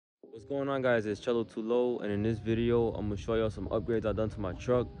What's going on, guys? It's Cello Too Low, and in this video I'm gonna show y'all some upgrades I've done to my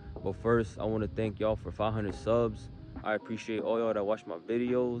truck. But first, I want to thank y'all for 500 subs. I appreciate all y'all that watch my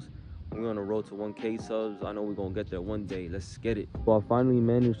videos. We're on the road to 1K subs. I know we're gonna get there one day. Let's get it. So I finally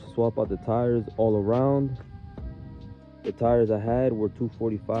managed to swap out the tires all around. The tires I had were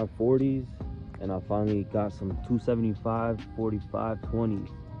 245 40s, and I finally got some 275 45 20s.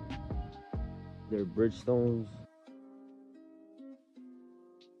 They're Bridgestones.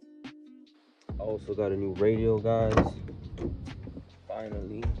 I also got a new radio, guys.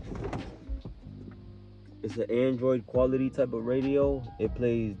 Finally. It's an Android quality type of radio. It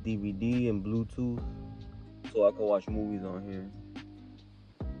plays DVD and Bluetooth, so I can watch movies on here.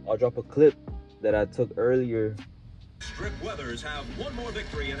 I'll drop a clip that I took earlier. Strip Weathers have one more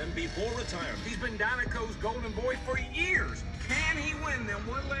victory in him before retirement. He's been Dinoco's golden boy for years. Can he win them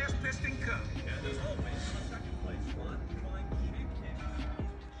one last Piston Cup? Yeah, there's always a second place spot.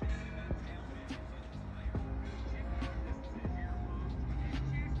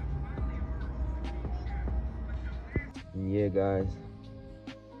 And yeah, guys,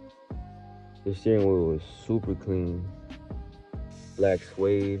 the steering wheel was super clean. Black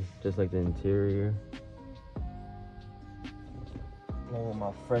suede, just like the interior. Along with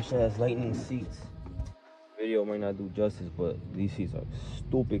my fresh ass lightning seats. Video might not do justice, but these seats are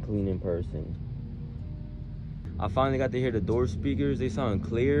stupid clean in person. I finally got to hear the door speakers. They sound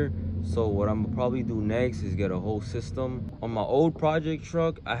clear. So what I'm gonna probably do next is get a whole system. On my old project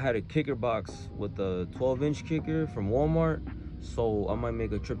truck, I had a kicker box with a 12-inch kicker from Walmart. So I might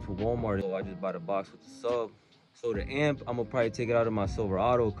make a trip to Walmart. So I just bought a box with the sub. So the amp, I'm gonna probably take it out of my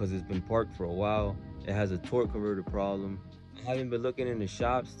Silverado because it's been parked for a while. It has a torque converter problem. I haven't been looking in the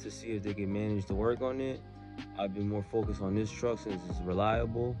shops to see if they can manage to work on it. I've been more focused on this truck since it's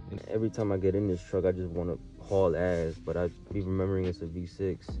reliable. And every time I get in this truck, I just want to haul ass, but I be remembering it's a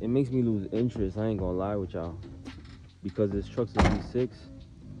V6. It makes me lose interest, I ain't gonna lie with y'all, because this truck's a V6,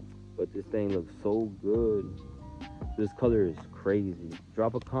 but this thing looks so good. This color is crazy.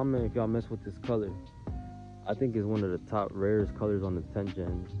 Drop a comment if y'all mess with this color. I think it's one of the top rarest colors on the 10th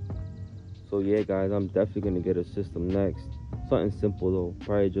gen. So yeah, guys, I'm definitely gonna get a system next. Something simple though,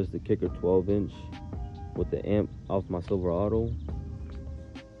 probably just a kicker 12-inch with the amp off my Silverado.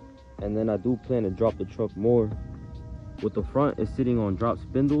 And then I do plan to drop the truck more. With the front, it's sitting on drop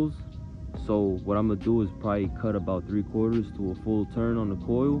spindles. So what I'm gonna do is probably cut about 3/4 to a full turn on the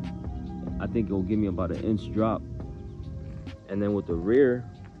coil. I think it'll give me about an inch drop. And then with the rear,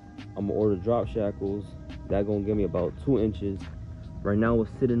 I'm gonna order drop shackles. That gonna give me about 2 inches. Right now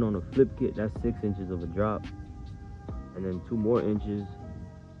it's sitting on a flip kit. That's 6 inches of a drop. And then 2 more inches.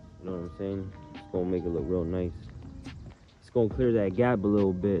 You know what I'm saying? It's gonna make it look real nice. It's gonna clear that gap a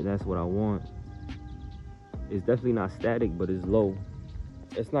little bit. That's what I want. It's definitely not static, but it's low.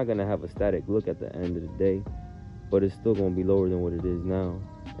 It's not gonna have a static look at the end of the day, but it's still gonna be lower than what it is now,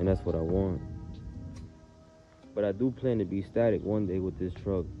 and that's what I want. But I do plan to be static one day with this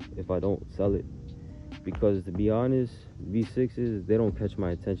truck if I don't sell it, because to be honest, V6s, they don't catch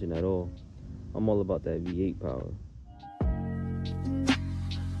my attention at all. I'm all about that V8 power.